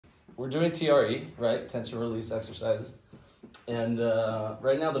we're doing TRE, right? Tension release exercises. And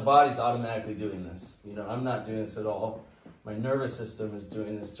right now the body's automatically doing this. You know, I'm not doing this at all. My nervous system is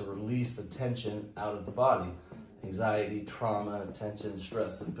doing this to release the tension out of the body. Anxiety, trauma, tension,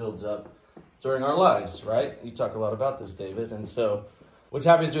 stress that builds up during our lives, right? You talk a lot about this, David. And so what's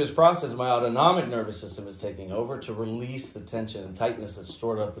happening through this process, my autonomic nervous system is taking over to release the tension and tightness that's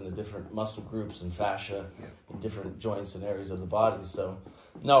stored up in the different muscle groups and fascia in different joints and areas of the body. So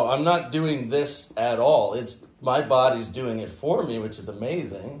no, I'm not doing this at all. It's my body's doing it for me, which is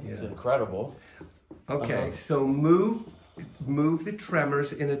amazing. It's incredible. Okay, so move the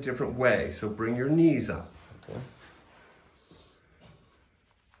tremors in a different way. So bring your knees up. Okay.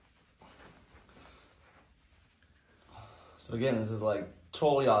 So again, this is like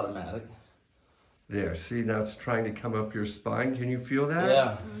totally automatic. There, see, now it's trying to come up your spine. Can you feel that?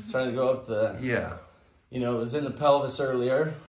 Yeah, it's trying to go up the... Yeah. You know, it was in the pelvis earlier.